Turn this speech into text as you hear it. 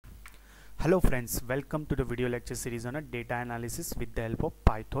Hello friends, welcome to the video lecture series on a data analysis with the help of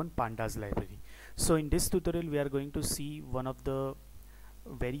Python Pandas library. So in this tutorial we are going to see one of the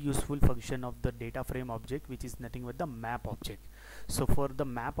very useful function of the data frame object, which is nothing but the map object. So for the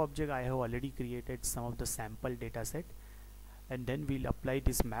map object I have already created some of the sample data set, and then we'll apply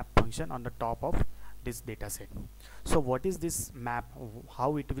this map function on the top of this data set. So what is this map,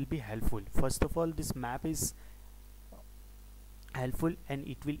 how it will be helpful? First of all, this map is helpful and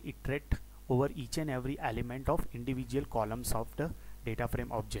it will iterate over each and every element of individual columns of the data frame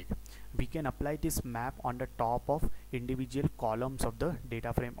object. We can apply this map on the top of individual columns of the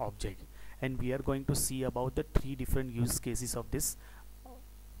data frame object, and we are going to see about the three different use cases of this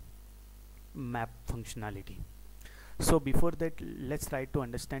map functionality. So before that, let's try to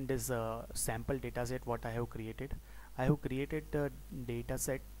understand this sample data set what I have created. I have created the data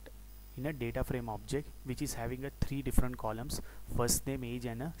set in a data frame object which is having a three different columns: first name, age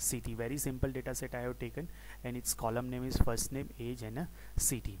and a city. Very simple data set I have taken, and its column name is first name, age and a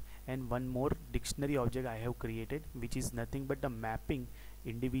city. And one more dictionary object I have created, which is nothing but the mapping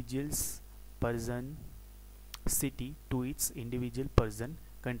individuals person city to its individual person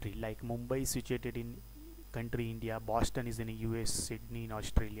country. Like Mumbai is situated in country India, Boston is in the US, Sydney in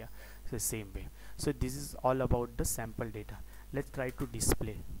Australia. So same way. So this is all about the sample data. Let's try to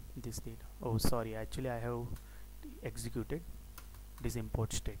display this data. Oh sorry, actually I have executed this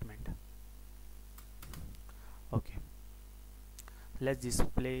import statement. Okay, let's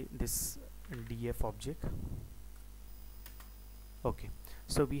display this df object. Okay,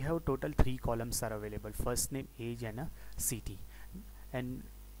 so we have total three columns are available: first name, age and a city. And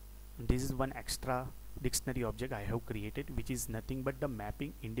this is one extra dictionary object I have created, which is nothing but the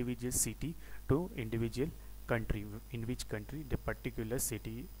mapping individual city to individual country, in which country the particular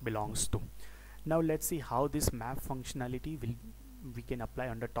city belongs to. Now let's see how this map functionality we can apply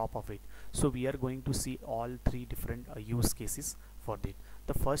on the top of it. So we are going to see all three different use cases for that.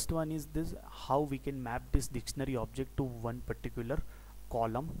 The first one is this: how we can map this dictionary object to one particular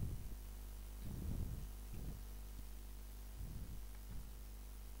column.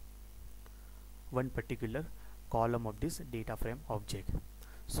 One particular column of this data frame object.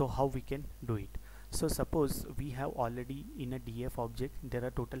 So how we can do it? So suppose we have already in a df object there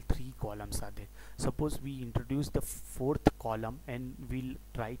are total three columns are there. Suppose we introduce the fourth column and we'll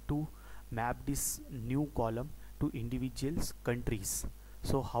try to map this new column to individuals countries.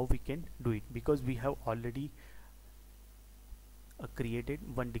 So how we can do it? Because we have already created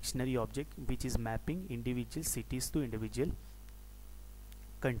one dictionary object which is mapping individual cities to individual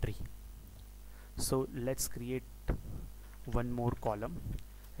country. So let's create one more column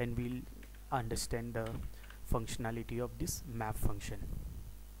and we'll understand the functionality of this map function.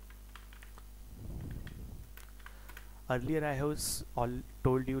 Earlier I have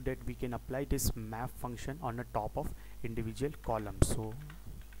told you that we can apply this map function on the top of individual columns. So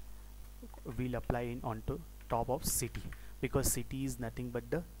we'll apply it onto top of city, because city is nothing but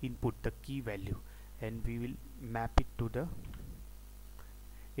the input, the key value, and we will map it to the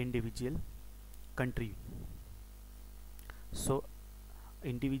individual country. So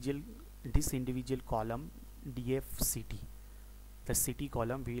this individual column df city, the city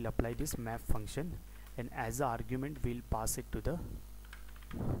column, we will apply this map function, and as an argument we will pass it to the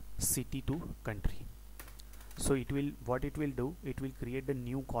city to country. So it will, what it will do, it will create the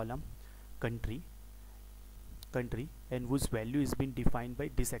new column country, and whose value is been defined by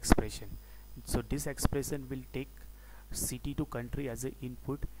this expression. So this expression will take city to country as an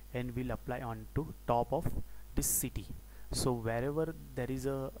input and will apply on to top of this city. So wherever there is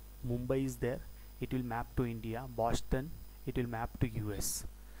a Mumbai is there, it will map to India. Boston, it will map to US.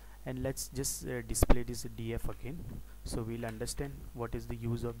 And let's just display this df again, so we'll understand what is the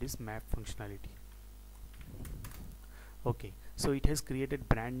use of this map functionality. Okay, so it has created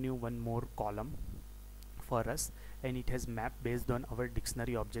brand new one more column for us, and it has mapped based on our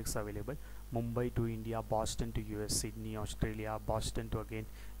dictionary objects available: Mumbai to India, Boston to US, Sydney Australia, Boston to again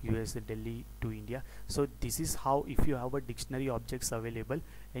US, Delhi to India. So this is how, if you have a dictionary objects available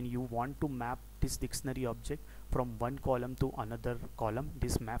and you want to map this dictionary object from one column to another column,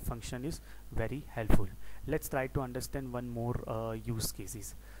 this map function is very helpful. Let's try to understand one more use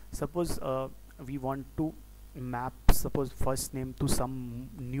cases. Suppose we want to map, suppose first name to some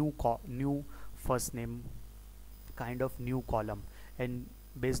new first name kind of new column, and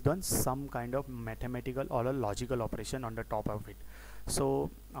based on some kind of mathematical or a logical operation on the top of it. So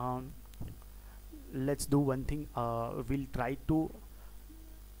let's do one thing. We'll try to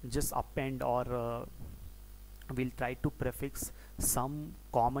just append, or we'll try to prefix some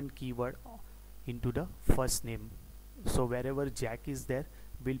common keyword into the first name. So wherever Jack is there,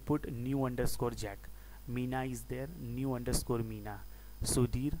 we'll put new underscore Jack. Meena is there, new underscore Meena.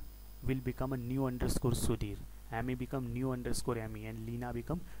 Sudhir will become a new underscore Sudhir. Amy become new underscore Amy, and Leena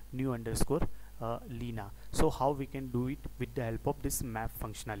become new underscore Leena. So how we can do it with the help of this map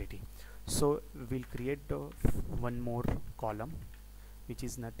functionality? So we'll create one more column, which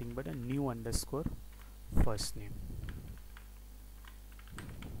is nothing but a new underscore first name.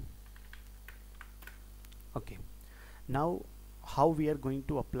 Okay, now how we are going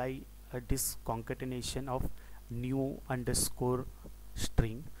to apply this concatenation of new underscore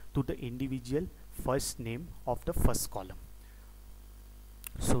string to the individual first name of the first column.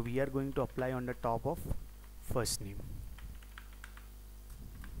 So we are going to apply on the top of first name,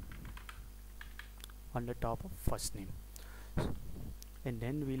 on the top of first name, and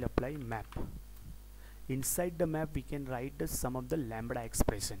then we'll apply map. Inside the map we can write the sum of the lambda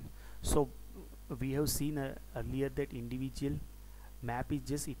expression. So we have seen earlier that individual map is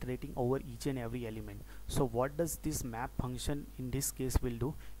just iterating over each and every element. So what does this map function in this case will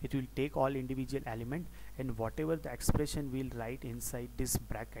do? It will take all individual element, and whatever the expression we'll write inside this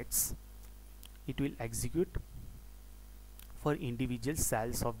brackets, it will execute for individual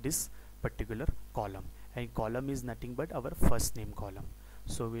cells of this particular column, and column is nothing but our first name column.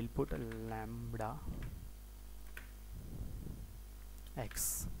 So we'll put a lambda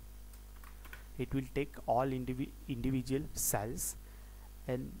x. It will take all individual cells,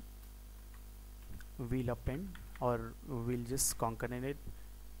 and we'll append, or we'll just concat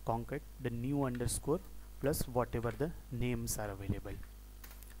the new underscore plus whatever the names are available,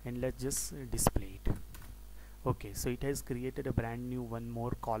 and let's just display it. Okay, so it has created a brand new one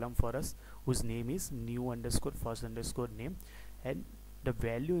more column for us whose name is new underscore first underscore name, and the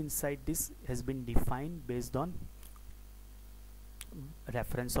value inside this has been defined based on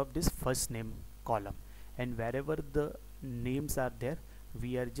reference of this first name column, and wherever the names are there,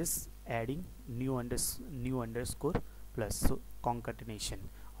 we are just adding new underscore plus, so concatenation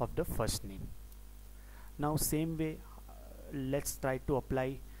of the first name. Now same way, let's try to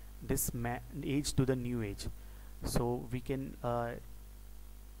apply this age to the new age. So we can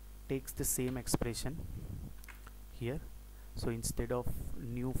take the same expression here. So instead of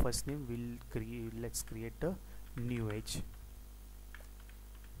new first name, let's create a new age,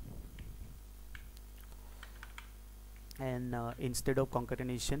 and instead of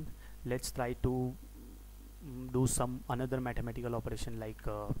concatenation, let's try to do some another mathematical operation, like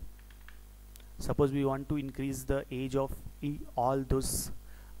suppose we want to increase the age of all those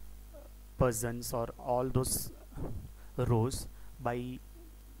persons or all those rows by,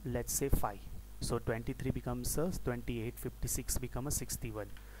 let's say, 5. So 23 becomes a 28, 56 become a 61.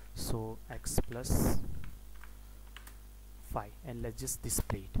 So x plus 5, and let's just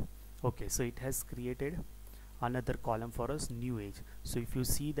display it. Okay, so it has created another column for us, new age. So if you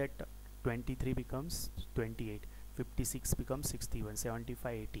see that 23 becomes 28, 56 becomes 61,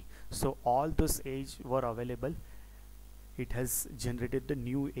 75, 80. So all those age were available. It has generated the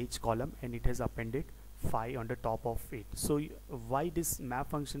new age column, and it has appended 5 on the top of it. So why this map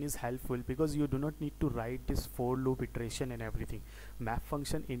function is helpful? Because you do not need to write this for loop iteration and everything. Map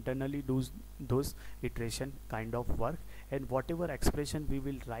function internally does those iteration kind of work, and whatever expression we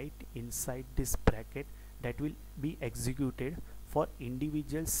will write inside this bracket, that will be executed for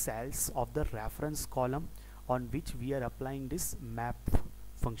individual cells of the reference column on which we are applying this map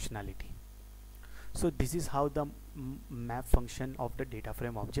functionality. So this is how the map function of the data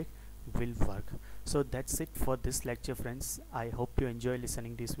frame object will work. So that's it for this lecture, friends. I hope you enjoy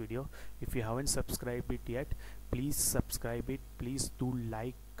listening this video. If you haven't subscribed it yet, please subscribe it. Please do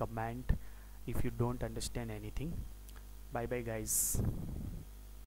like, comment if you don't understand anything. Bye bye guys.